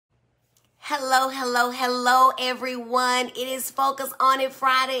Hello, hello, hello, everyone. It is Focus on It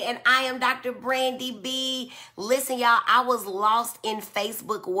Friday, and I am Dr. Brandy B. Listen, y'all, I was lost in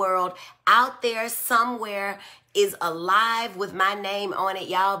Facebook world. Out there somewhere is alive with my name on it,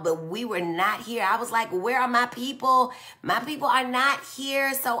 y'all, but we were not here. I was like, where are my people? My people are not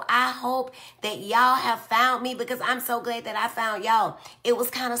here, so I hope that y'all have found me because I'm so glad that I found y'all. It was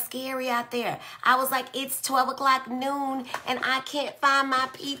kind of scary out there. I was like, it's 12 o'clock noon, and I can't find my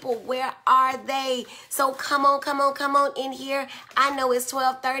people. Where are they? So come on in here. I know it's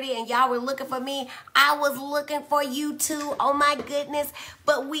 12:30, and y'all were looking for me. I was looking for you too. Oh my goodness.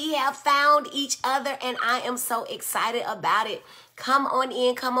 But we have found each other, and I am so excited about it. Come on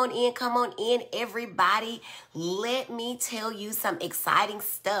in, everybody. Let me tell you some exciting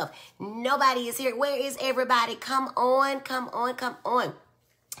stuff. Nobody is here. Where is everybody? Come on.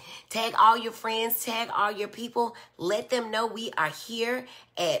 Tag all your friends, tag all your people. Let them know we are here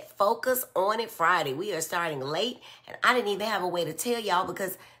at Focus on It Friday. We are starting late, and I didn't even have a way to tell y'all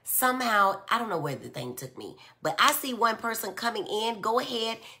because somehow, I don't know where the thing took me, but I see one person coming in. Go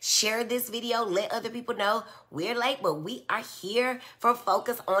ahead, share this video, let other people know we're late, but we are here for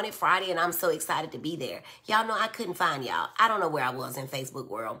Focus on It Friday, and I'm so excited to be there. Y'all know I couldn't find y'all. I don't know where I was in Facebook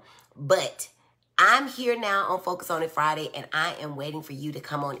world, but I'm here now on Focus on It Friday, and I am waiting for you to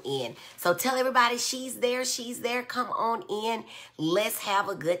come on in. So tell everybody she's there. Come on in. Let's have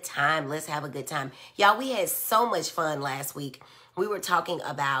a good time. Y'all, we had so much fun last week. We were talking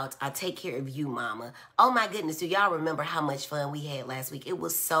about Take Care of You, Mama. Oh, my goodness. Do y'all remember how much fun we had last week? It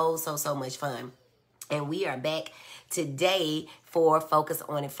was so much fun. And we are back today for Focus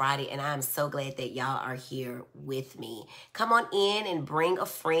on It Friday, and I'm so glad that y'all are here with me. Come on in and bring a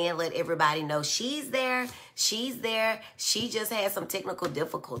friend. Let everybody know she's there. She just had some technical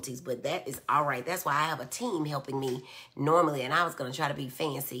difficulties, but that is all right. That's why I have a team helping me normally, and I was going to try to be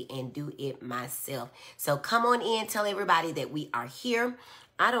fancy and do it myself. So come on in. Tell everybody that we are here.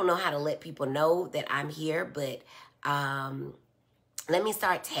 I don't know how to let people know that I'm here, but let me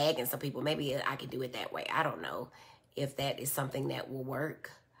start tagging some people. Maybe I can do it that way. I don't know if that is something that will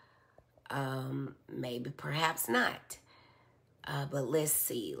work. Maybe, perhaps not. But let's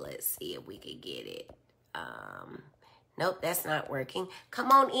see if we can get it. Nope, that's not working.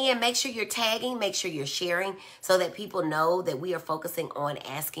 Come on in. Make sure you're tagging. Make sure you're sharing so that people know that we are focusing on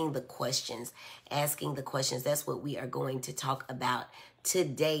asking the questions. That's what we are going to talk about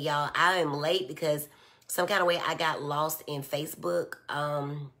today, y'all. I am late because some kind of way I got lost in Facebook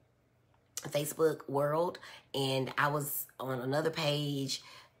world, and I was on another page,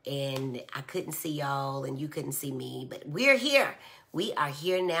 and I couldn't see y'all, and you couldn't see me, but we're here. We are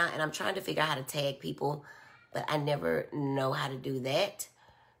here now, and I'm trying to figure out how to tag people, but I never know how to do that.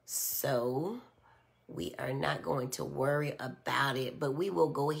 So we are not going to worry about it, but we will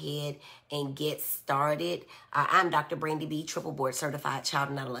go ahead and get started. I'm Dr. Brandy B, triple board certified child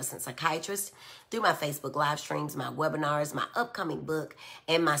and adolescent psychiatrist. Through my Facebook live streams, my webinars, my upcoming book,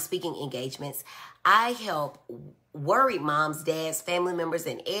 and my speaking engagements, I help worried moms, dads, family members,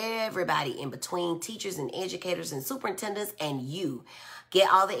 and everybody in between, teachers and educators and superintendents, and you get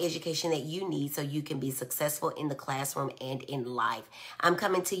all the education that you need so you can be successful in the classroom and in life. I'm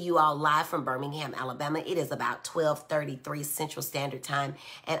coming to you all live from Birmingham, Alabama. It is about 12:33 Central Standard Time,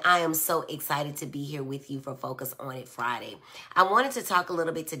 and I am so excited to be here with you for Focus on It Friday. I wanted to talk a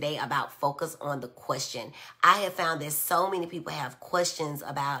little bit today about focus on the question. I have found that so many people have questions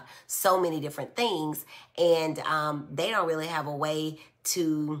about so many different things, and they don't really have a way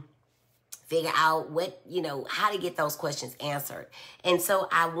to figure out how to get those questions answered. And so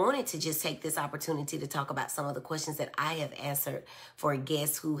I wanted to just take this opportunity to talk about some of the questions that I have answered for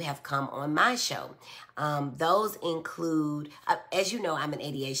guests who have come on my show. Those include, as you know, I'm an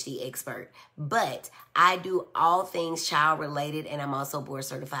ADHD expert, but I do all things child related, and I'm also board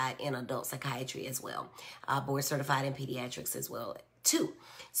certified in adult psychiatry as well, board certified in pediatrics as well too.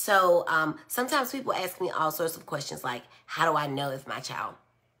 So sometimes people ask me all sorts of questions like, how do I know if my child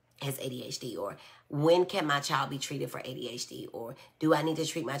has ADHD, or when can my child be treated for ADHD, or do I need to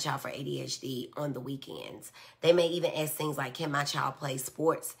treat my child for ADHD on the weekends? They may even ask things like, can my child play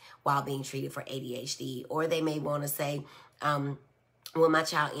sports while being treated for ADHD? Or they may want to say, will my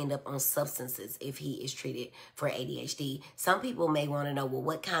child end up on substances if he is treated for ADHD? Some people may want to know, well,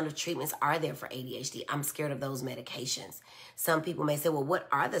 what kind of treatments are there for ADHD? I'm scared of those medications. Some people may say, well, what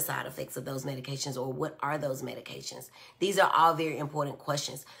are the side effects of those medications, or what are those medications? These are all very important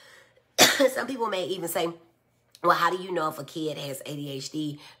questions. Some people may even say, well, how do you know if a kid has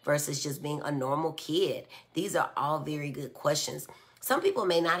ADHD versus just being a normal kid? These are all very good questions. Some people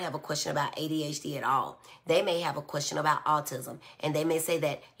may not have a question about ADHD at all. They may have a question about autism. And they may say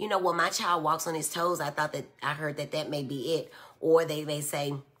that, you know, well, my child walks on his toes. I heard that may be it. Or they may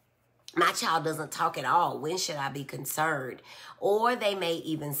say, my child doesn't talk at all. When should I be concerned? Or they may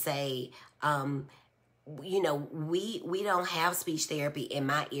even say, you know, we don't have speech therapy in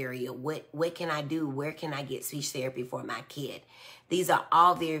my area. What can I do? Where can I get speech therapy for my kid? These are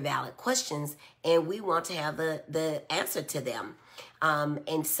all very valid questions, and we want to have the answer to them.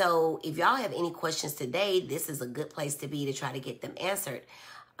 And so if y'all have any questions today, this is a good place to be to try to get them answered.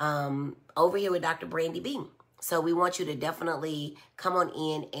 Over here with Dr. Brandy B. So we want you to definitely come on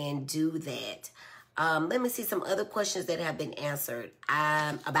in and do that. Let me see some other questions that have been answered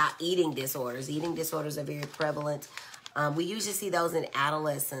about eating disorders. Eating disorders are very prevalent. We usually see those in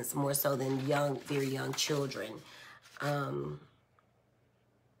adolescents more so than very young children.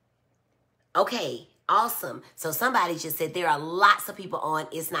 Okay, awesome. So somebody just said there are lots of people on.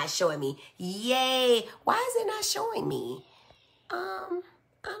 It's not showing me. Yay. Why is it not showing me? I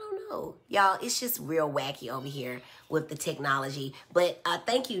don't know. Y'all, it's just real wacky over here with the technology. But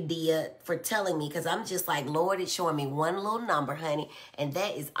thank you, Dia, for telling me, because I'm just like, Lord, it's showing me one little number, honey, and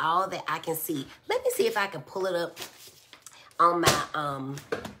that is all that I can see. Let me see if I can pull it up on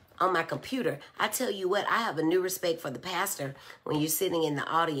my computer. I tell you what, I have a new respect for the pastor when you're sitting in the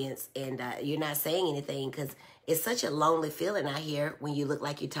audience and you're not saying anything, because it's such a lonely feeling out here when you look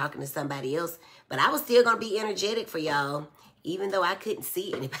like you're talking to somebody else. But I was still going to be energetic for y'all, even though I couldn't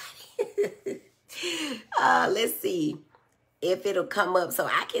see anybody. Let's see if it'll come up so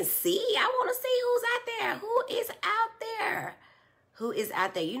I can see. I want to see who's out there. Who is out there? Who is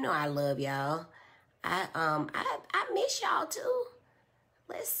out there? You know I love y'all. I miss y'all too.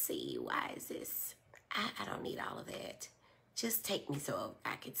 Let's see. Why is this? I don't need all of that. Just take me so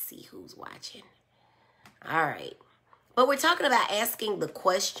I can see who's watching. All right. But we're talking about asking the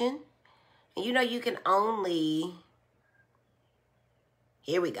question. And you know you can only...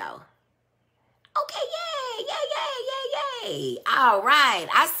 Here we go. Okay, yay, yay, yay, yay, yay. All right.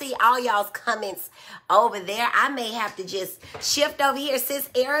 I see all y'all's comments over there. I may have to just shift over here. Sis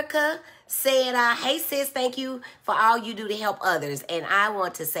Erica said, hey, sis, thank you for all you do to help others. And I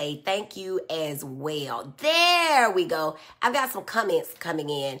want to say thank you as well. There we go. I've got some comments coming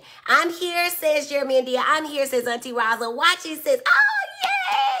in. I'm here, says Jeremy and Dia. I'm here, says Auntie Rosa. Watching, says, oh,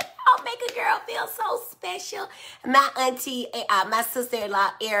 yay. Oh, make a girl feel so special. My auntie, my sister-in-law,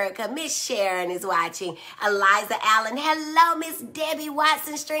 Erica, Miss Sharon is watching. Eliza Allen, hello. Miss Debbie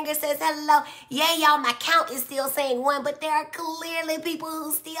Watson Stringer says hello. Yeah, y'all, my count is still saying 1, but there are clearly people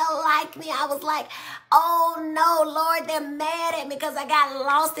who still like me. I was like, oh, no, Lord, they're mad at me because I got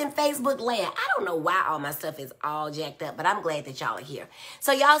lost in Facebook land. I don't know why all my stuff is all jacked up, but I'm glad that y'all are here.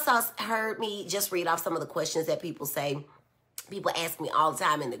 So y'all heard me just read off some of the questions that people say. People ask me all the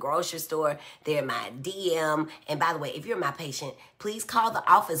time in the grocery store. They're in my DM. And by the way, if you're my patient, please call the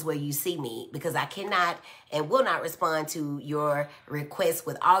office where you see me, because I cannot and will not respond to your requests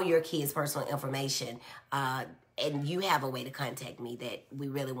with all your kids' personal information. And you have a way to contact me that we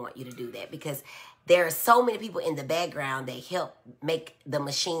really want you to do that, because there are so many people in the background that help make the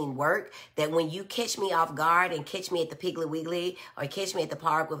machine work that when you catch me off guard and catch me at the Piggly Wiggly or catch me at the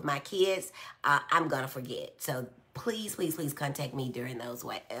park with my kids, I'm going to forget. So please, please, please contact me during those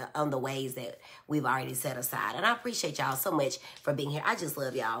on the ways that we've already set aside. And I appreciate y'all so much for being here. I just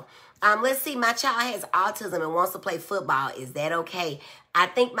love y'all. Let's see. My child has autism and wants to play football. Is that okay? I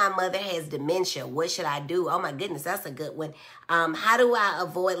think my mother has dementia. What should I do? Oh, my goodness. That's a good one. How do I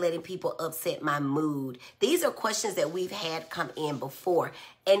avoid letting people upset my mood? These are questions that we've had come in before.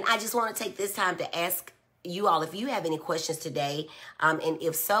 And I just want to take this time to ask you all if you have any questions today, and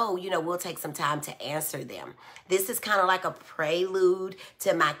if so, you know, we'll take some time to answer them. This is kind of like a prelude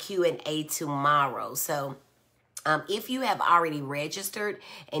to my Q&A tomorrow. So if you have already registered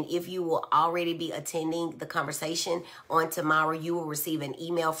and if you will already be attending the conversation on tomorrow, you will receive an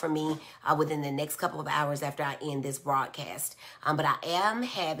email from me within the next couple of hours after I end this broadcast. But I am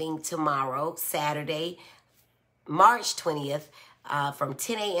having tomorrow, Saturday, March 20th, from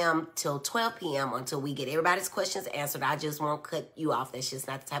 10 a.m. till 12 p.m. until we get everybody's questions answered. I just won't cut you off. That's just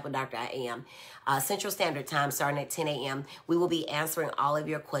not the type of doctor I am. Central Standard Time, starting at 10 a.m. We will be answering all of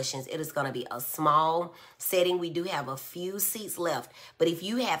your questions. It is going to be a small setting. We do have a few seats left. But if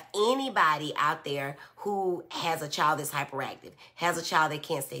you have anybody out there who has a child that's hyperactive, has a child that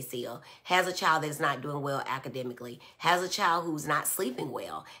can't stay still, has a child that's not doing well academically, has a child who's not sleeping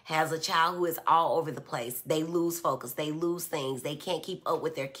well, has a child who is all over the place. They lose focus. They lose things. They can't keep up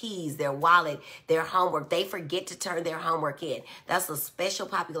with their keys, their wallet, their homework. They forget to turn their homework in. That's a special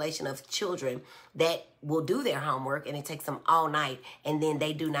population of children that will do their homework and it takes them all night and then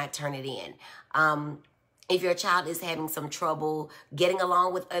they do not turn it in. If your child is having some trouble getting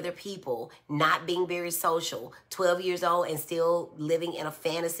along with other people, not being very social, 12 years old and still living in a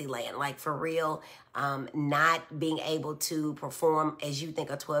fantasy land, like for real, not being able to perform as you think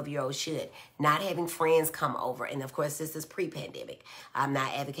a 12-year-old should, not having friends come over, and of course this is pre-pandemic. I'm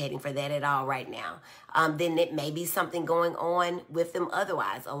not advocating for that at all right now. Then it may be something going on with them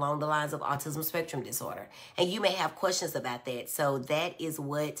otherwise along the lines of autism spectrum disorder. And you may have questions about that. So that is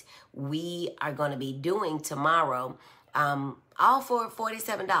what we are going to be doing tomorrow. All for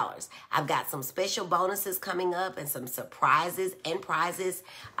 $47. I've got some special bonuses coming up and some surprises and prizes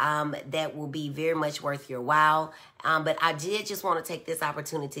that will be very much worth your while. But I did just want to take this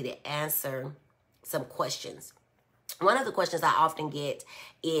opportunity to answer some questions. One of the questions I often get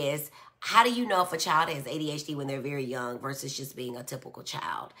is, how do you know if a child has ADHD when they're very young versus just being a typical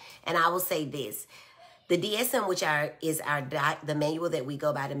child? And I will say this. The DSM, which is the manual that we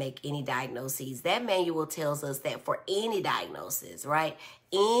go by to make any diagnoses, that manual tells us that for any diagnosis, right,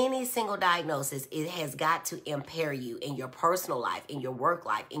 any single diagnosis, it has got to impair you in your personal life, in your work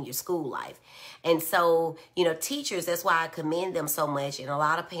life, in your school life. And so, you know, teachers, that's why I commend them so much. And a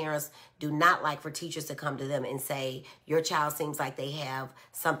lot of parents do not like for teachers to come to them and say, your child seems like they have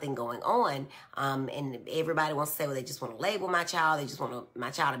something going on. And everybody wants to say, well, they just want to label my child. They just want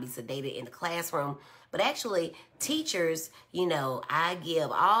my child to be sedated in the classroom. But actually, teachers, you know, I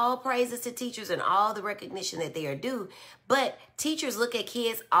give all praises to teachers and all the recognition that they are due. But teachers look at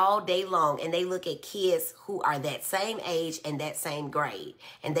kids all day long, and they look at kids who are that same age and that same grade.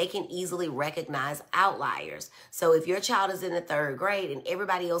 And they can easily recognize outliers. So if your child is in the 3rd grade and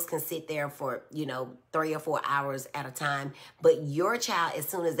everybody else can sit there for, you know, 3 or 4 hours at a time, but your child, as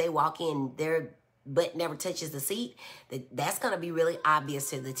soon as they walk in, their butt never touches the seat, that's going to be really obvious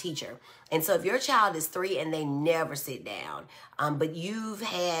to the teacher. And so if your child is 3 and they never sit down, but you've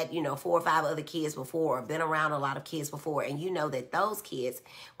had, you know, 4 or 5 other kids before, or been around a lot of kids before, and you know that those kids,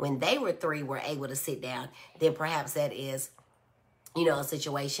 when they were 3, were able to sit down, then perhaps that is, you know, a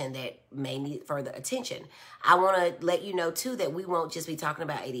situation that may need further attention. I want to let you know, too, that we won't just be talking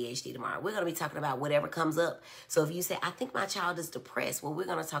about ADHD tomorrow. We're going to be talking about whatever comes up. So if you say, I think my child is depressed, well, we're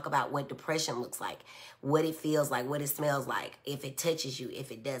going to talk about what depression looks like, what it feels like, what it smells like, if it touches you,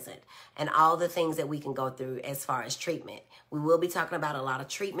 if it doesn't, and all the things that we can go through as far as treatment. We will be talking about a lot of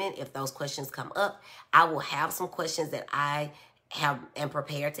treatment if those questions come up. I will have some questions that I am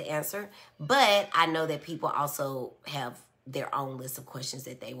prepared to answer, but I know that people also have their own list of questions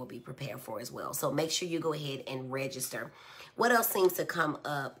that they will be prepared for as well. So make sure you go ahead and register. What else seems to come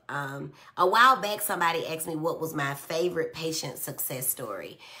up? A while back, somebody asked me what was my favorite patient success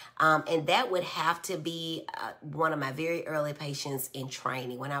story. And that would have to be one of my very early patients in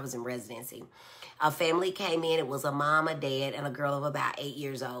training when I was in residency. A family came in. It was a mom, a dad, and a girl of about 8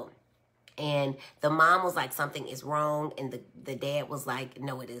 years old. And the mom was like, something is wrong. And the dad was like,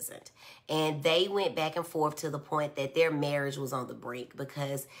 no, it isn't. And they went back and forth to the point that their marriage was on the brink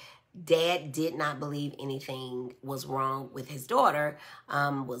because dad did not believe anything was wrong with his daughter,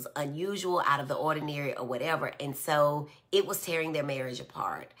 was unusual, out of the ordinary or whatever. And so it was tearing their marriage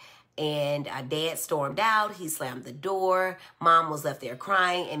apart. And dad stormed out. He slammed the door. Mom was left there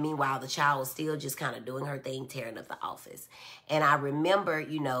crying. And meanwhile, the child was still just kind of doing her thing, tearing up the office. And I remember,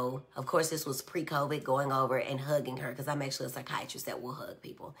 you know, of course, this was pre-COVID, going over and hugging her, because I'm actually a psychiatrist that will hug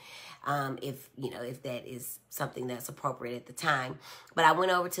people if that is something that's appropriate at the time. But I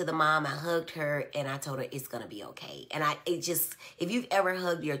went over to the mom, I hugged her, and I told her it's going to be okay. And if you've ever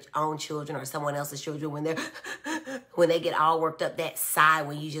hugged your own children or someone else's children when they get all worked up, that sigh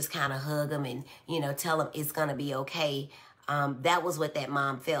when you just kind of hug them and, you know, tell them it's going to be okay. That was what that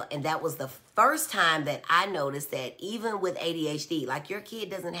mom felt. And that was the first time that I noticed that even with ADHD, like, your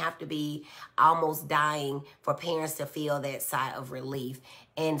kid doesn't have to be almost dying for parents to feel that sigh of relief.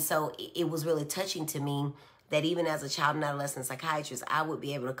 And so it was really touching to me that even as a child and adolescent psychiatrist, I would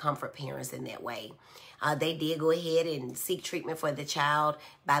be able to comfort parents in that way. They did go ahead and seek treatment for the child.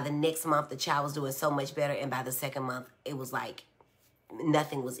 By the next month, the child was doing so much better. And by the second month, it was like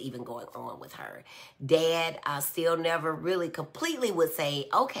nothing was even going on with her. Dad still never really completely would say,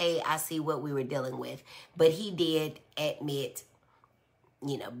 okay, I see what we were dealing with. But he did admit,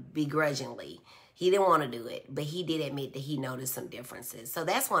 you know, begrudgingly, He didn't want to do it, but he did admit that he noticed some differences. So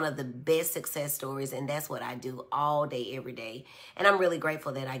that's one of the best success stories, and that's what I do all day, every day. And I'm really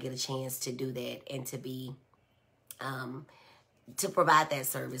grateful that I get a chance to do that and to be, to provide that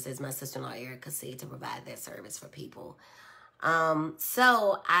service, as my sister-in-law Erica said, to provide that service for people.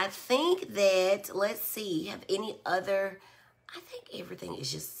 So I think that, let's see, have any other, I think everything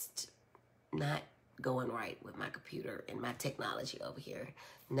is just not going right with my computer and my technology over here.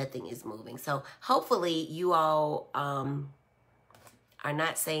 Nothing is moving. So hopefully you all are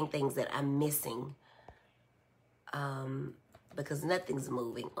not saying things that I'm missing, because nothing's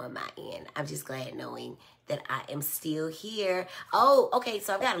moving on my end. I'm just glad knowing that I am still here. Oh, okay,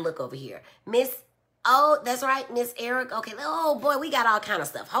 so I've got to look over here. Oh, that's right, Miss Eric. Okay, oh boy, we got all kind of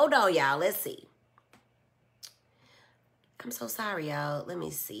stuff. Hold on, y'all. Let's see. I'm so sorry, y'all. Let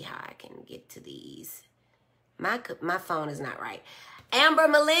me see how I can get to these. My phone is not right. Amber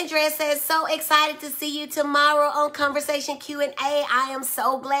Melendrez says, so excited to see you tomorrow on Conversation Q&A. I am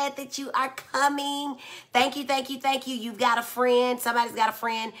so glad that you are coming. Thank you, thank you, thank you. You've got a friend. Somebody's got a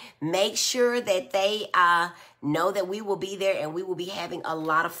friend. Make sure that they know that we will be there and we will be having a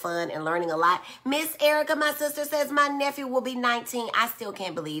lot of fun and learning a lot. Miss Erica, my sister, says my nephew will be 19. I still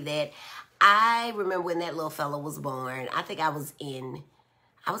can't believe that. I remember when that little fella was born. I think I was in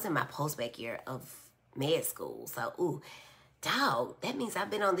my post-bac year of med school. So, ooh, dog, that means I've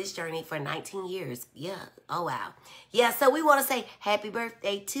been on this journey for 19 years. Yeah. Oh, wow. Yeah, so we want to say happy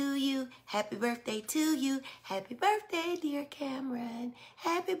birthday to you. Happy birthday to you. Happy birthday, dear Cameron.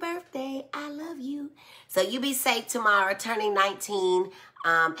 Happy birthday. I love you. So you be safe tomorrow, turning 19,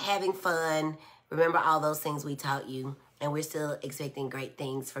 having fun. Remember all those things we taught you. And we're still expecting great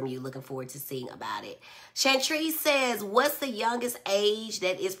things from you. Looking forward to seeing about it. Chantrice says, what's the youngest age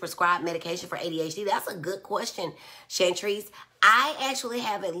that is prescribed medication for ADHD? That's a good question, Chantrice. I actually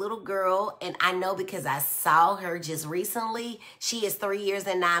have a little girl, and I know because I saw her just recently. She is 3 years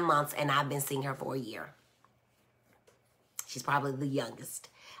and 9 months, and I've been seeing her for a year. She's probably the youngest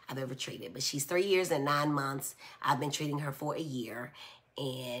I've ever treated, but she's 3 years and 9 months. I've been treating her for a year.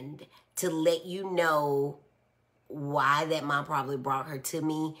 And to let you know why that mom probably brought her to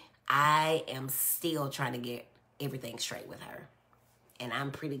me, I am still trying to get everything straight with her. And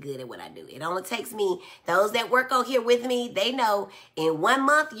I'm pretty good at what I do. It only takes me, those that work on here with me, they know in 1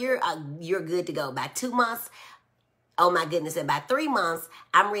 month, you're good to go. By 2 months, oh my goodness, and by 3 months,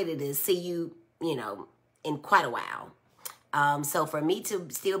 I'm ready to see you, you know, in quite a while. So for me to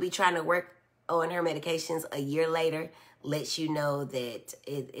still be trying to work on her medications a year later lets you know that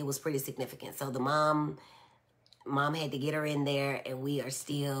it was pretty significant. So the mom had to get her in there, and we are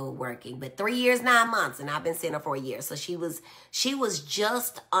still working. But 3 years, 9 months, and I've been seeing her for a year. So she was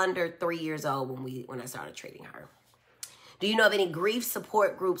just under 3 years old when I started treating her. Do you know of any grief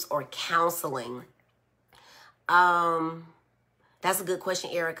support groups or counseling? That's a good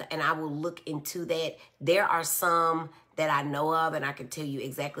question, Erica, and I will look into that. There are some that I know of, and I can tell you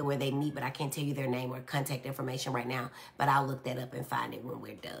exactly where they meet, but I can't tell you their name or contact information right now. But I'll look that up and find it when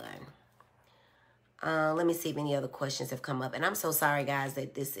we're done. Let me see if any other questions have come up. And I'm so sorry, guys,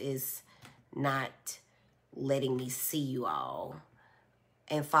 that this is not letting me see you all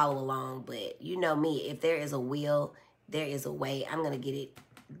and follow along. But you know me, if there is a will, there is a way. I'm going to get it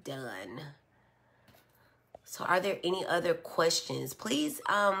done. So are there any other questions? Please,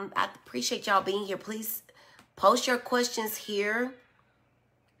 I appreciate y'all being here. Please post your questions here.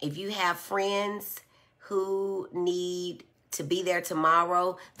 If you have friends who need to be there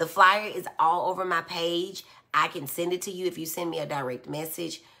tomorrow, the flyer is all over my page. I can send it to you if you send me a direct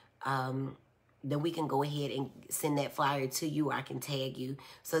message. Then we can go ahead and send that flyer to you, or I can tag you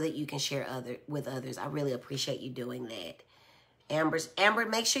so that you can share with others. I really appreciate you doing that. Amber,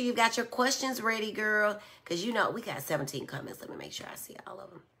 make sure you've got your questions ready, girl, because you know we got 17 comments. Let me make sure I see all of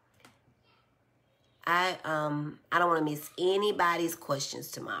them. I don't want to miss anybody's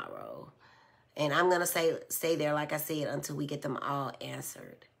questions tomorrow. And I'm going to stay there, like I said, until we get them all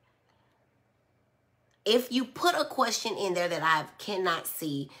answered. If you put a question in there that I cannot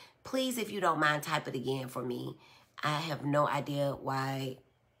see, please, if you don't mind, type it again for me. I have no idea why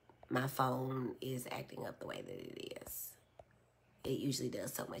my phone is acting up the way that it is. It usually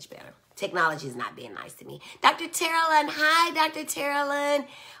does so much better. Technology is not being nice to me. Dr. Terrellin, hi, Dr. Terrellin.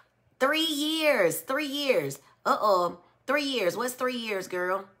 3 years, 3 years. 3 years. What's 3 years,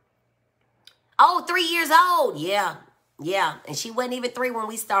 girl? Oh, 3 years old. Yeah. And she wasn't even 3 when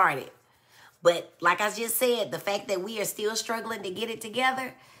we started. But like I just said, the fact that we are still struggling to get it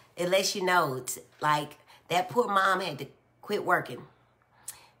together, it lets you know, it's like that poor mom had to quit working.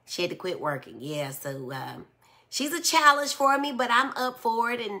 She had to quit working. Yeah, so she's a challenge for me, but I'm up for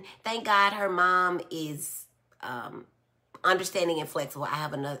it. And thank God her mom is understanding and flexible.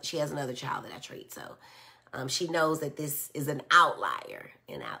 She has another child that I treat. So she knows that this is an outlier.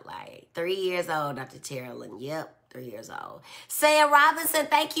 3 years old, Dr. Terrell. Yep. 3 years old. Sarah Robinson,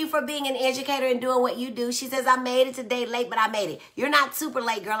 thank you for being an educator and doing what you do. She says, I made it today late, but I made it. You're not super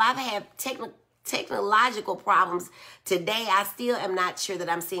late, girl. I've had technological problems today. I still am not sure that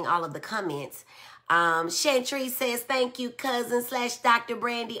I'm seeing all of the comments. Chantry says, thank you, cousin / Dr.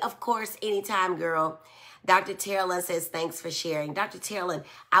 Brandy. Of course, anytime, girl. Dr. Terrell says, thanks for sharing. Dr. Terrell,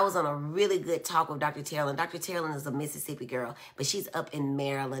 I was on a really good talk with Dr. Terrell. Dr. Terrell is a Mississippi girl, but she's up in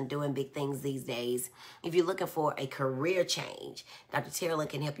Maryland doing big things these days. If you're looking for a career change, Dr. Terrell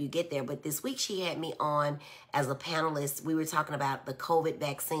can help you get there. But this week she had me on as a panelist. We were talking about the COVID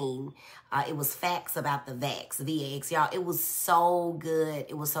vaccine. It was facts about the VAX, y'all. It was so good.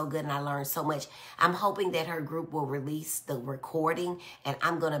 It was so good, and I learned so much. I'm hoping that her group will release the recording, and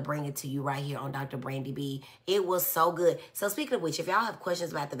I'm going to bring it to you right here on Dr. Brandy B. It was so good. So speaking of which, if y'all have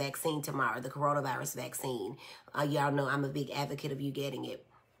questions about the vaccine tomorrow, the coronavirus vaccine, y'all know I'm a big advocate of you getting it.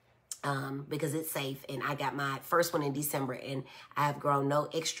 Because it's safe, and I got my first one in December, and I've grown no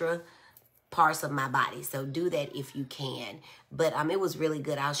extra parts of my body. So do that if you can. But it was really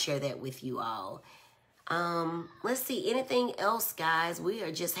good. I'll share that with you all. Let's see. Anything else, guys? We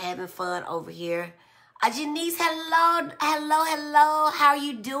are just having fun over here. Janice, hello. How are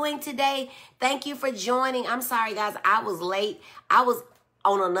you doing today? Thank you for joining. I'm sorry, guys. I was late. I was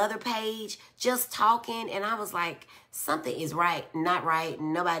on another page just talking, and I was like, something is not right.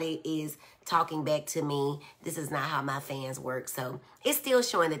 Nobody is talking back to me. This is not how my fans work. So it's still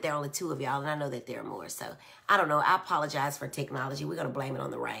showing that there are only 2 of y'all, and I know that there are more. So I don't know. I apologize for technology. We're going to blame it on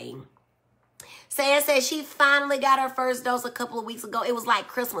the rain. Sam says she finally got her first dose a couple of weeks ago. It was like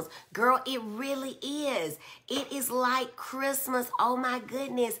Christmas. Girl, it really is. It is like Christmas. Oh, my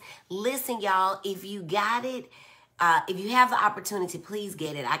goodness. Listen, y'all, if you got it, if you have the opportunity, please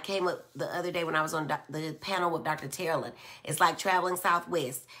get it. I came up the other day when I was on the panel with Dr. Terrell. It's like traveling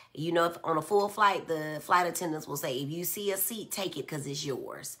Southwest. You know, if on a full flight, the flight attendants will say, if you see a seat, take it because it's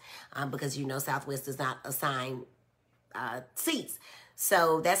yours. Because, you know, Southwest does not assign seats.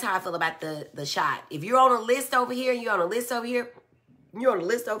 So that's how I feel about the shot. If you're on a list over here, and you're on a list over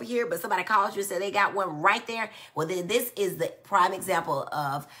here, but somebody calls you and said they got one right there. Well, then this is the prime example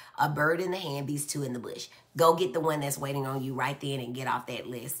of a bird in the hand, beats 2 in the bush. Go get the one that's waiting on you right then and get off that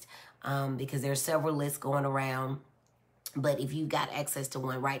list, because there's several lists going around. But if you got access to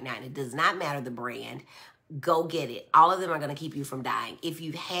one right now, and it does not matter the brand, go get it. All of them are going to keep you from dying. If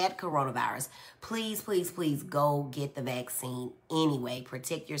you've had coronavirus, please, please, please go get the vaccine anyway.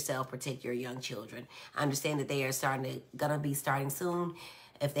 Protect yourself, protect your young children. I understand that they are going to be starting soon,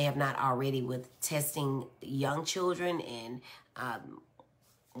 if they have not already, with testing young children. And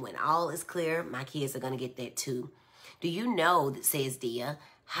when all is clear, my kids are going to get that too. Do you know, says Dia,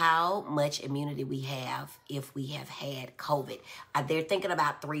 how much immunity we have if we have had COVID? They're thinking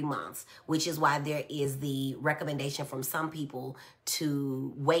about 3 months, which is why there is the recommendation from some people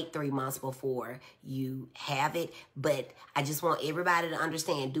to wait 3 months before you have it. But I just want everybody to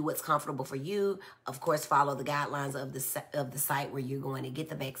understand, do what's comfortable for you. Of course, follow the guidelines of the site where you're going to get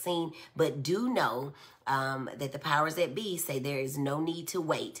the vaccine. But do know that the powers that be say there is no need to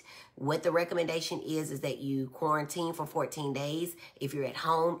wait. What the recommendation is that you quarantine for 14 days. If you're at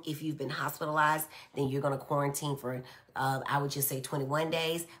home, if you've been hospitalized, then you're going to quarantine for, I would just say 21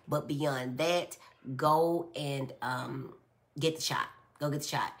 days. But beyond that, go and get the shot. Go get the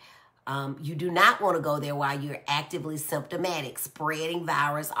shot. You do not want to go there while you're actively symptomatic, spreading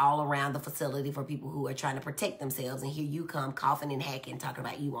virus all around the facility for people who are trying to protect themselves. And here you come coughing and hacking, talking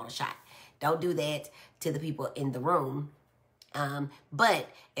about you want a shot. Don't do that to the people in the room. But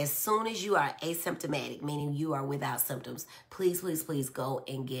as soon as you are asymptomatic, meaning you are without symptoms, please, please, please go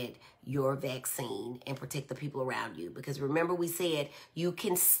and get your vaccine and protect the people around you. Because remember, we said you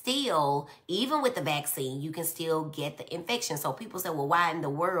can still, even with the vaccine, you can still get the infection. So people say, well, why in the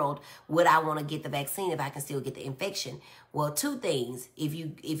world would I want to get the vaccine if I can still get the infection? Well, 2 things. If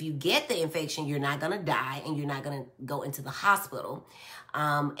you get the infection, you're not going to die and you're not going to go into the hospital.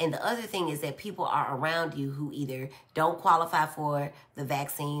 And the other thing is that people are around you who either don't qualify for the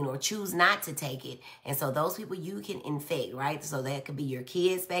vaccine or choose not to take it. And so those people you can infect, right? So that could be your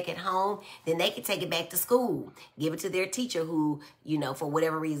kids back at home. Then they can take it back to school, give it to their teacher who, you know, for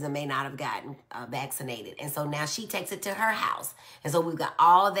whatever reason may not have gotten vaccinated. And so now she takes it to her house. And so we've got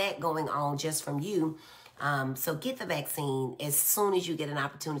all that going on just from you. So get the vaccine as soon as you get an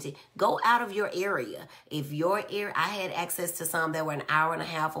opportunity. Go out of your area. If your area, I had access to some that were an hour and a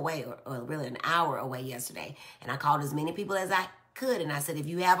half away, or really an hour away yesterday. And I called as many people as I could. And I said, if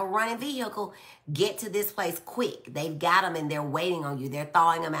you have a running vehicle, get to this place quick. They've got them and they're waiting on you. They're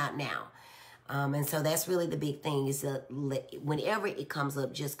thawing them out now. And so that's really the big thing is whenever it comes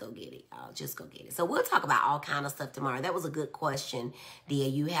up, just go get it. Just go get it. So we'll talk about all kind of stuff tomorrow. That was a good question, Dia.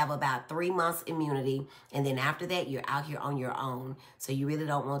 You have about 3 months immunity. And then after that, you're out here on your own. So you really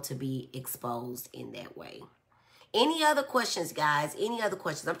don't want to be exposed in that way. Any other questions, guys? Any other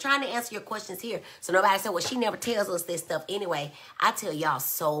questions? I'm trying to answer your questions here. So nobody said, well, she never tells us this stuff anyway. I tell y'all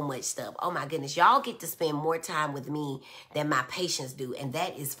so much stuff. Oh, my goodness. Y'all get to spend more time with me than my patients do. And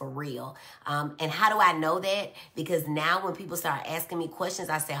that is for real. And how do I know that? Because now when people start asking me questions,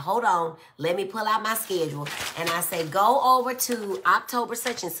 I say, hold on. Let me pull out my schedule. And I say, go over to October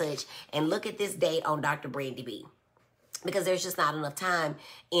such and such and look at this date on Dr. Brandy B. Because there's just not enough time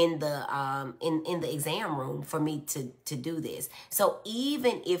in the in the exam room for me to do this. So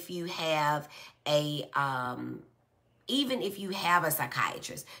even if you have a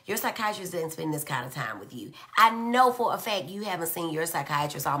psychiatrist, your psychiatrist didn't spend this kind of time with you. I know for a fact you haven't seen your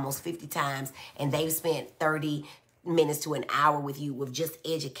psychiatrist almost 50 times, and they've spent 30 minutes to an hour with you with just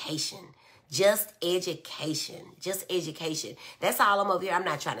education. Just education. Just education. That's all I'm over here. I'm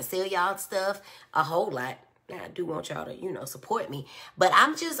not trying to sell y'all stuff a whole lot. I do want y'all to, support me. But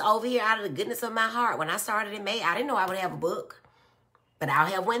I'm just over here out of the goodness of my heart. When I started in May, I didn't know I would have a book. But I'll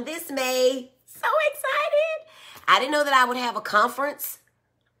have one this May. So excited. I didn't know that I would have a conference.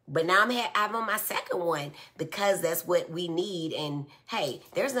 But now I'm on my second one because that's what we need. And, hey,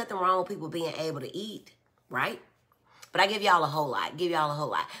 there's nothing wrong with people being able to eat, right? But I give y'all a whole lot.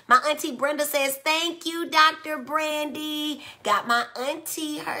 My auntie Brenda says, thank you, Dr. Brandy. Got my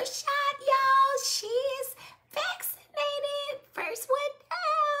auntie her shot, y'all. She is vaccinated. First one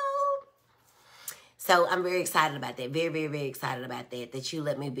down. So I'm very excited about that. Very, very, very excited about that you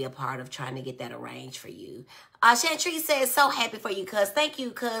let me be a part of trying to get that arranged for you. Chantrese says, so happy for you, cuz. Thank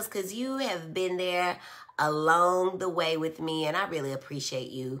you, cuz, because you have been there along the way with me, and I really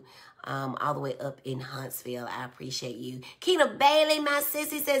appreciate you. All the way up in Huntsville. I appreciate you. Keena Bailey, my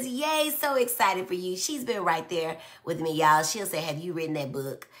sissy, says, yay, so excited for you. She's been right there with me, y'all. She'll say, have you written that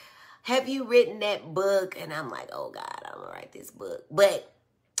book? Have you written that book? And I'm like, oh, God, I'm going to write this book. But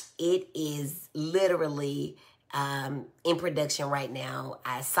it is literally in production right now.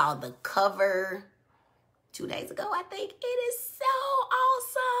 I saw the cover 2 days ago, I think. It is so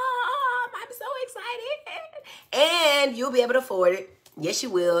awesome. I'm so excited. And you'll be able to afford it. Yes, you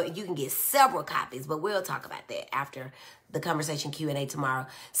will. You can get several copies, but we'll talk about that after the conversation Q&A tomorrow.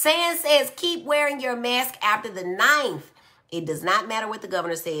 San says, keep wearing your mask after the 9th. It does not matter what the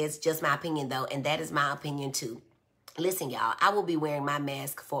governor says, just my opinion, though, and that is my opinion, too. Listen, y'all, I will be wearing my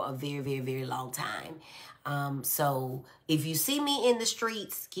mask for a very, very, very long time. So if you see me in the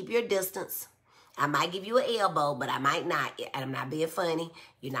streets, keep your distance. I might give you an elbow, but I might not. And I'm not being funny.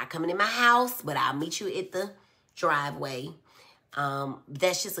 You're not coming in my house, but I'll meet you at the driveway.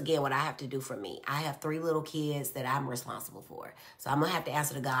 That's just, again, what I have to do for me. I have 3 little kids that I'm responsible for. So I'm going to have to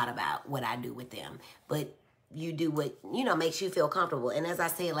answer to God about what I do with them. But you do what, makes you feel comfortable. And as I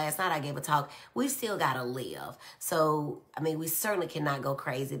said last night, I gave a talk. We still got to live. So, we certainly cannot go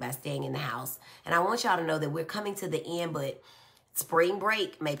crazy by staying in the house. And I want y'all to know that we're coming to the end, but spring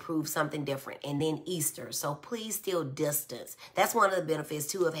break may prove something different, and then Easter. So please still distance. That's one of the benefits,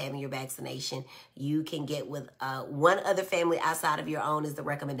 too, of having your vaccination. You can get with one other family outside of your own is the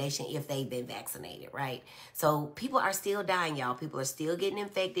recommendation if they've been vaccinated, right? So people are still dying, y'all. People are still getting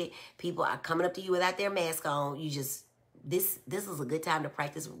infected. People are coming up to you without their mask on. This is a good time to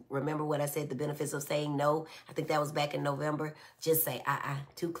practice. Remember what I said, the benefits of saying no. I think that was back in November. Just say,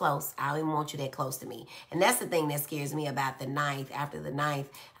 too close. I don't even want you that close to me. And that's the thing that scares me about the 9th. After the 9th,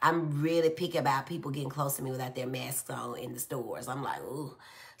 I'm really picky about people getting close to me without their masks on in the stores. I'm like, ooh.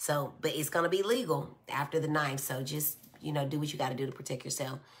 So, but it's going to be legal after the 9th. So just, do what you got to do to protect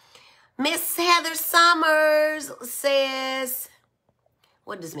yourself. Miss Heather Summers says,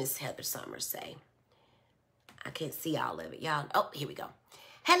 what does Miss Heather Summers say? I can't see all of it, y'all. Oh, here we go.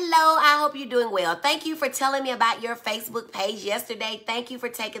 Hello, I hope you're doing well. Thank you for telling me about your Facebook page yesterday. Thank you for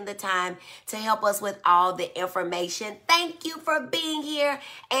taking the time to help us with all the information. Thank you for being here,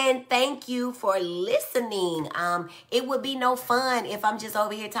 and thank you for listening. It would be no fun if I'm just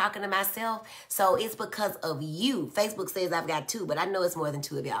over here talking to myself, so it's because of you. Facebook says I've got 2, but I know it's more than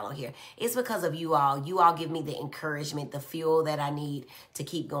 2 of y'all on here. It's because of you all. You all give me the encouragement, the fuel that I need to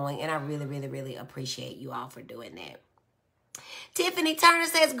keep going, and I really, really, really appreciate you all for doing that. Tiffany Turner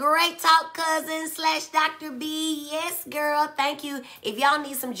says, great talk, cousin / Dr. B. Yes, girl. Thank you. If y'all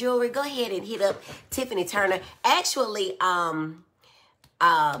need some jewelry, go ahead and hit up Tiffany Turner. Actually,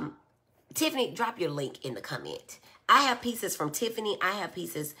 Tiffany, drop your link in the comment. I have pieces from Tiffany. I have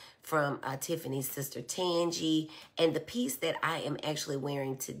pieces from Tiffany's sister Tangi. And the piece that I am actually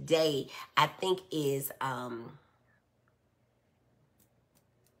wearing today, I think is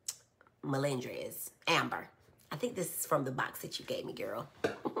Melendrez, Amber. I think this is from the box that you gave me, girl.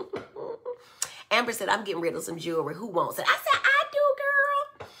 Amber said, I'm getting rid of some jewelry. Who wants it? I said, I do,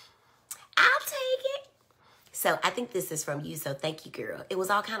 girl. I'll take it. So I think this is from you. So thank you, girl. It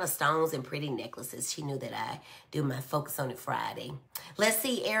was all kind of stones and pretty necklaces. She knew that I do my Focus on It Friday. Let's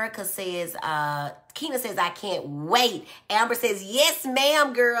see. Erica says, Keena says, I can't wait. Amber says, yes,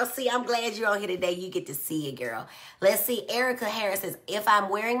 ma'am, girl. See, I'm glad you're on here today. You get to see it, girl. Let's see. Erica Harris says, if I'm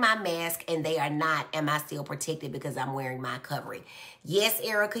wearing my mask and they are not, am I still protected because I'm wearing my covering? Yes,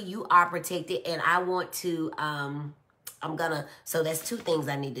 Erica, you are protected. And I want to, so that's two things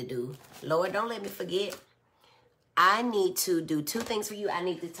I need to do. Lord, don't let me forget. I need to do two things for you. I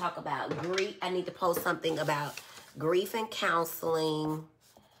need to talk about grief. I need to post something about grief and counseling.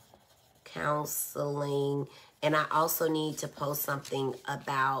 And I also need to post something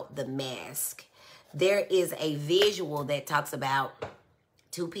about the mask. There is a visual that talks about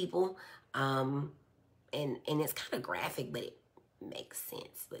two people. And it's kind of graphic, but it makes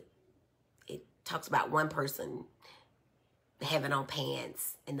sense. But it talks about one person having on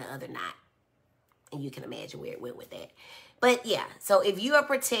pants and the other not. And you can imagine where it went with that. But yeah, so if you are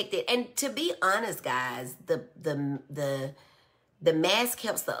protected, and to be honest, guys, the mask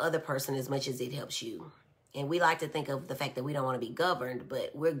helps the other person as much as it helps you. And we like to think of the fact that we don't want to be governed,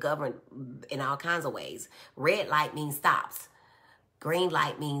 but we're governed in all kinds of ways. Red light means stops. Green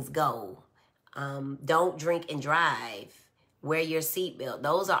light means go. Don't drink and drive. Wear your seatbelt.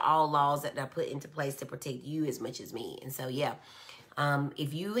 Those are all laws that are put into place to protect you as much as me. And so, yeah.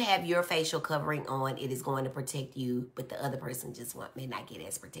 If you have your facial covering on, it is going to protect you, but the other person just may not get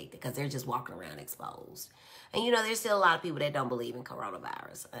as protected because they're just walking around exposed. And, you know, there's still a lot of people that don't believe in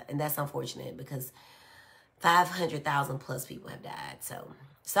coronavirus. And that's unfortunate because 500,000 plus people have died. So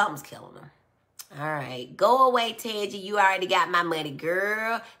something's killing them. All right. Go away, Tangi. You already got my money,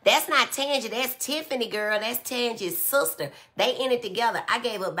 girl. That's not Tangi. That's Tiffany, girl. That's Tangi's sister. They in it together. I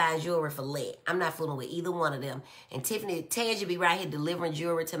gave up buying jewelry for lit. I'm not fooling with either one of them. And Tangi be right here delivering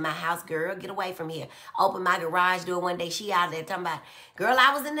jewelry to my house, girl. Get away from here. Open my garage door one day. She out there talking about, girl,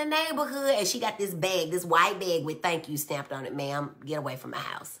 I was in the neighborhood. And she got this bag, this white bag with thank you stamped on it, ma'am. Get away from my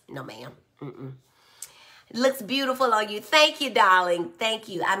house. No, ma'am. It looks beautiful on you. Thank you, darling. Thank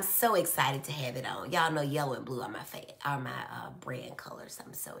you. I'm so excited to have it on. Y'all know yellow and blue are my brand colors.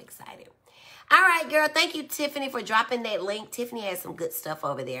 I'm so excited. All right, girl. Thank you, Tiffany, for dropping that link. Tiffany has some good stuff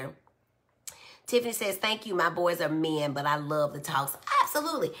over there. Tiffany says, thank you. My boys are men, but I love the talks.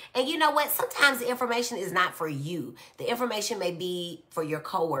 Absolutely. And you know what? Sometimes the information is not for you. The information may be for your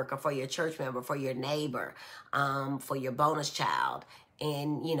coworker, for your church member, for your neighbor, for your bonus child,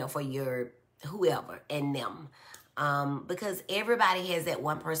 and, you know, for your whoever and them, because everybody has that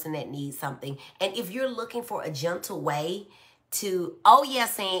one person that needs something. And if you're looking for a gentle way to, oh yeah,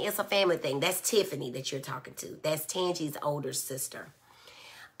 saying it's a family thing, that's Tiffany that you're talking to. That's Tangi's older sister.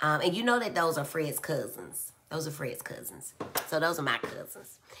 And you know that those are Fred's cousins. Those are Fred's cousins. So those are my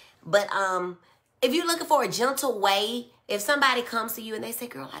cousins. But if you're looking for a gentle way, if somebody comes to you and they say,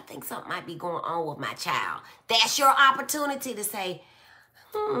 girl, I think something might be going on with my child, that's your opportunity to say,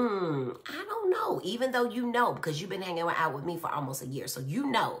 I don't know. Even though you know, because you've been hanging out with me for almost a year, so you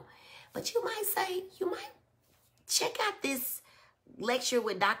know. But you might say, you might check out this lecture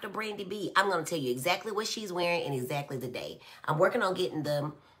with Dr. Brandy B. I'm going to tell you exactly what she's wearing and exactly the day. I'm working on getting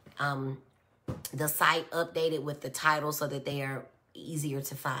the site updated with the title so that they are easier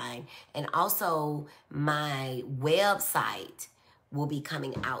to find. And also, my website will be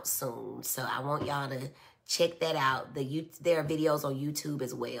coming out soon. So I want y'all to check that out. There are videos on YouTube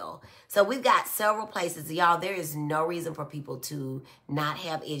as well. So we've got several places. Y'all, there is no reason for people to not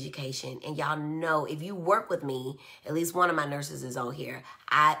have education. And y'all know, if you work with me, at least one of my nurses is on here.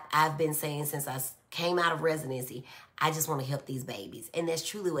 I've been saying since I came out of residency, I just want to help these babies. And that's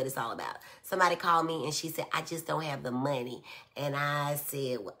truly what it's all about. Somebody called me and she said, I just don't have the money. And I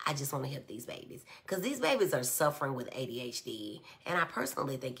said, well, I just want to help these babies. Because these babies are suffering with ADHD. And I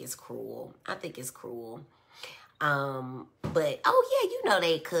personally think it's cruel. I think it's cruel. But, oh yeah, you know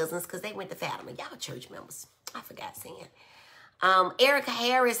they cousins because they went to Fatima. Y'all church members. I forgot saying. Erica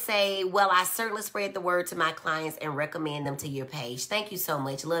Harris say, well, I certainly spread the word to my clients and recommend them to your page. Thank you so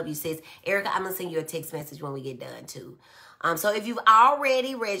much. Love you, sis. Erica, I'm going to send you a text message when we get done, too. So if you've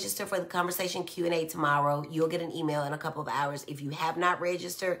already registered for the Conversation Q&A tomorrow, you'll get an email in a couple of hours. If you have not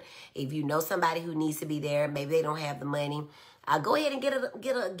registered, if you know somebody who needs to be there, maybe they don't have the money, go ahead and get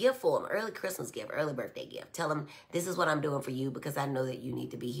a gift for them, early Christmas gift, early birthday gift. Tell them this is what I'm doing for you because I know that you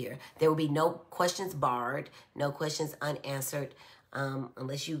need to be here. There will be no questions barred, no questions unanswered,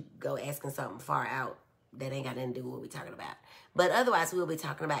 unless you go asking something far out that ain't got nothing to do with what we're talking about. But otherwise, we'll be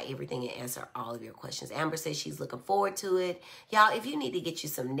talking about everything and answer all of your questions. Amber says she's looking forward to it. Y'all, if you need to get you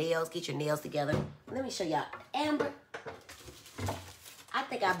some nails, get your nails together. Let me show y'all. Amber, I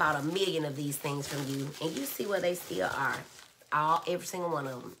think I bought 1 million of these things from you, and you see where they still are. Every single one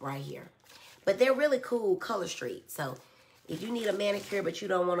of them right here. But they're really cool color street. So if you need a manicure, but you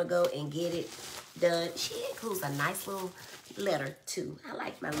don't want to go and get it done, she includes a nice little letter, too. I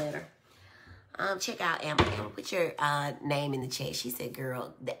like my letter. Check out Amber. Amber, put your name in the chat. She said,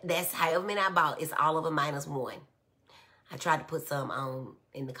 girl, that's however many I bought. It's all of them -1. I tried to put some on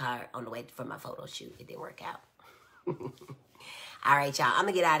in the car on the way for my photo shoot. It didn't work out. All right, y'all. I'm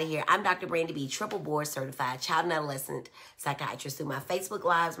going to get out of here. I'm Dr. Brandy B, triple board certified child and adolescent psychiatrist. Through my Facebook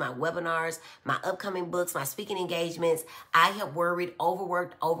Lives, my webinars, my upcoming books, my speaking engagements, I help worried,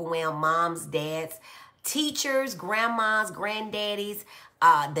 overworked, overwhelmed moms, dads, teachers, grandmas, granddaddies,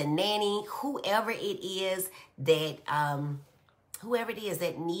 the nanny, whoever it is that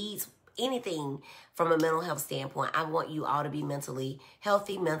needs anything from a mental health standpoint. I want you all to be mentally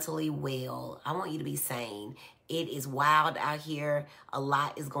healthy, mentally well. I want you to be sane. It is wild out here. A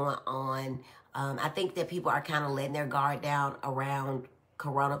lot is going on. I think that people are kind of letting their guard down around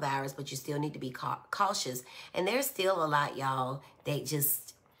coronavirus, but you still need to be cautious. And there's still a lot, y'all, that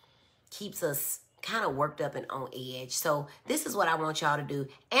just keeps us kind of worked up and on edge. So this is what I want y'all to do.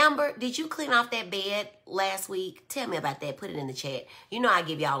 Amber, did you clean off that bed last week? Tell me about that. Put it in the chat. You know I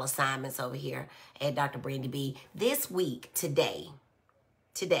give y'all assignments over here at Dr. Brandy B. This week, today,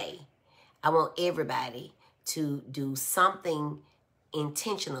 I want everybody to do something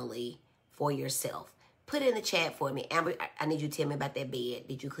intentionally for yourself. Put it in the chat for me. Amber, I need you to tell me about that bed.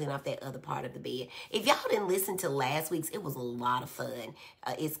 Did you clean off that other part of the bed? If y'all didn't listen to last week's, it was a lot of fun.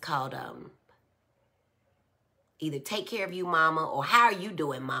 It's called either Take Care of You, Mama, or How Are You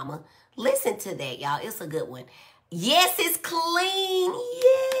Doing, Mama? Listen to that, y'all. It's a good one. Yes, it's clean.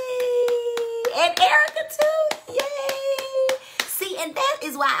 Yay! And Erica, too. Yay! See, and that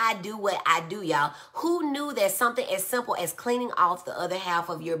is why I do what I do, y'all. Who knew that something as simple as cleaning off the other half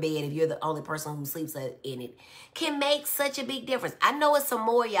of your bed, if you're the only person who sleeps in it, can make such a big difference? I know it's some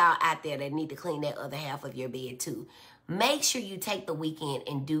more y'all out there that need to clean that other half of your bed, too. Make sure you take the weekend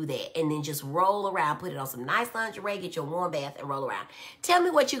and do that, and then just roll around, put it on some nice lingerie, get your warm bath, and roll around. Tell me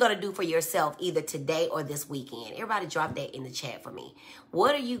what you're going to do for yourself either today or this weekend. Everybody drop that in the chat for me.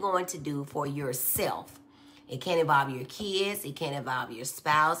 What are you going to do for yourself? It can't involve your kids. It can't involve your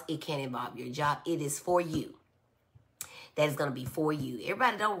spouse. It can't involve your job. It is for you. That is going to be for you.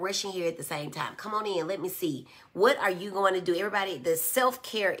 Everybody don't rush in here at the same time. Come on in. Let me see. What are you going to do? Everybody, the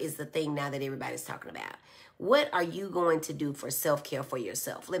self-care is the thing now that everybody's talking about. What are you going to do for self-care for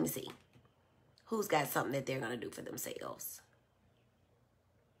yourself? Let me see. Who's got something that they're going to do for themselves?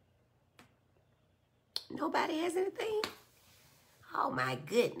 Nobody has anything? Oh, my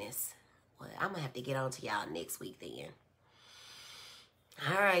goodness. Well, I'm going to have to get on to y'all next week then.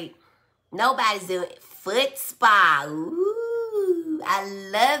 All right. Nobody's doing foot spa. Ooh, I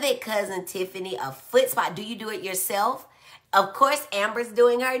love it, Cousin Tiffany. A foot spa. Do you do it yourself? Of course, Amber's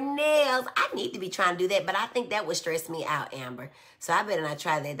doing her nails. I need to be trying to do that, but I think that would stress me out, Amber. So I better not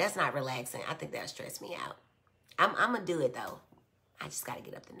try that. That's not relaxing. I think that'll stress me out. I'm going to do it, though. I just got to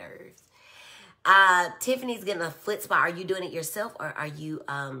get up the nerves. Tiffany's getting a foot spa. Are you doing it yourself, or are you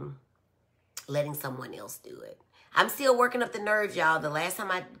letting someone else do it? I'm still working up the nerves, y'all. The last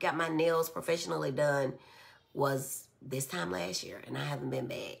time I got my nails professionally done was this time last year, and I haven't been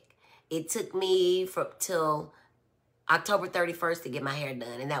back. It took me till October 31st to get my hair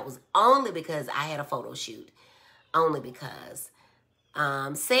done, and that was only because I had a photo shoot. Only because.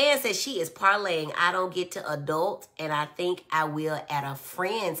 Sam says she is parlaying. I don't get to adult, and I think I will at a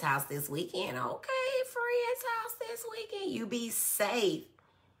friend's house this weekend. Okay, friend's house this weekend. You be safe.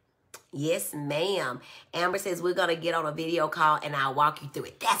 Yes, ma'am. Amber says we're going to get on a video call, and I'll walk you through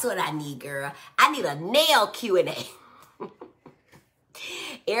it. That's what I need, girl. I need a nail Q&A.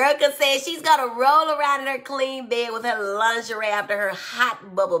 Erica says she's going to roll around in her clean bed with her lingerie after her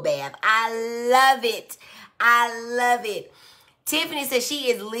hot bubble bath. I love it. I love it. Tiffany says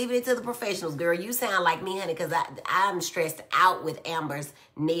she is leaving it to the professionals. Girl, you sound like me, honey, because I'm stressed out with Amber's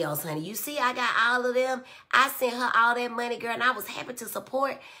nails, honey. You see, I got all of them. I sent her all that money, girl, and I was happy to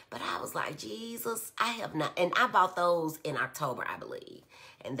support. But I was like, Jesus, I have not. And I bought those in October, I believe.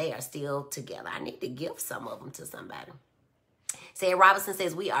 And they are still together. I need to gift some of them to somebody. Sarah Robinson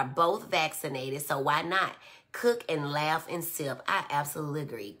says, we are both vaccinated, so why not? Cook and laugh and sip. I absolutely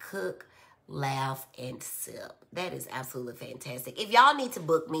agree. Cook, laugh, and sip. That is absolutely fantastic. If y'all need to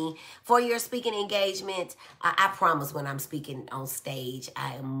book me for your speaking engagement, I promise when I'm speaking on stage,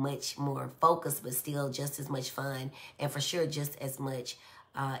 I am much more focused, but still just as much fun, and for sure just as much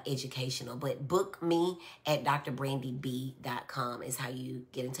educational. But book me at drbrandyb.com is how you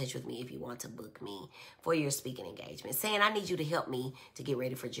get in touch with me if you want to book me for your speaking engagement. Saying, I need you to help me to get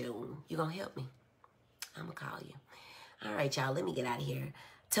ready for June. You gonna help me? I'm gonna call you. All right, y'all, let me get out of here.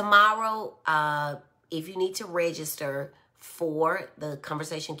 Tomorrow, if you need to register for the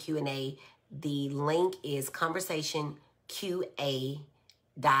Conversation Q&A, the link is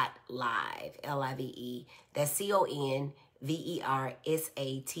conversationqa.live, L-I-V-E. That's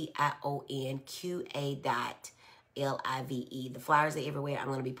CONVERSATIONQA.LIVE. The flyers are everywhere. I'm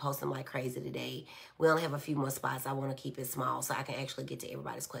going to be posting like crazy today. We only have a few more spots. I want to keep it small so I can actually get to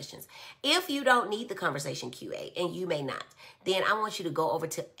everybody's questions. If you don't need the Conversation QA, and you may not, then I want you to go over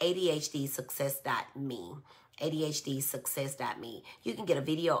to ADHDsuccess.me. ADHDsuccess.me. You can get a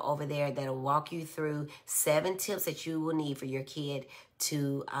video over there that'll walk you through 7 tips that you will need for your kid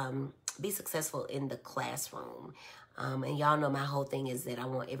to be successful in the classroom. And y'all know my whole thing is that I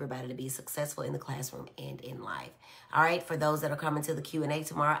want everybody to be successful in the classroom and in life. All right, for those that are coming to the Q&A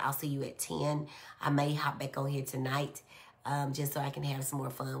tomorrow, I'll see you at 10. I may hop back on here tonight just so I can have some more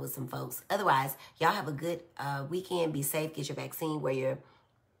fun with some folks. Otherwise, y'all have a good weekend. Be safe. Get your vaccine. Wear your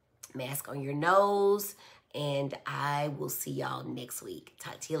mask on your nose. And I will see y'all next week.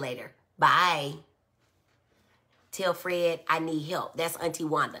 Talk to you later. Bye. Tell Fred I need help. That's Auntie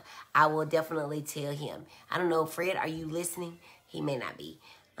Wanda. I will definitely tell him. I don't know, Fred, are you listening? He may not be.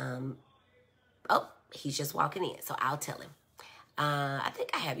 Oh, he's just walking in, so I'll tell him. I think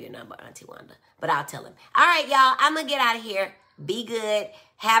I have your number, Auntie Wanda, but I'll tell him. All right, y'all, I'm going to get out of here. Be good.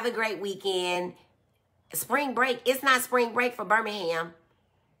 Have a great weekend. Spring break. It's not spring break for Birmingham.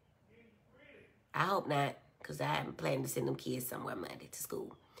 I hope not, because I'm planning to send them kids somewhere Monday to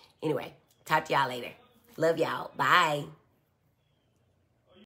school. Anyway, talk to y'all later. Love y'all. Bye.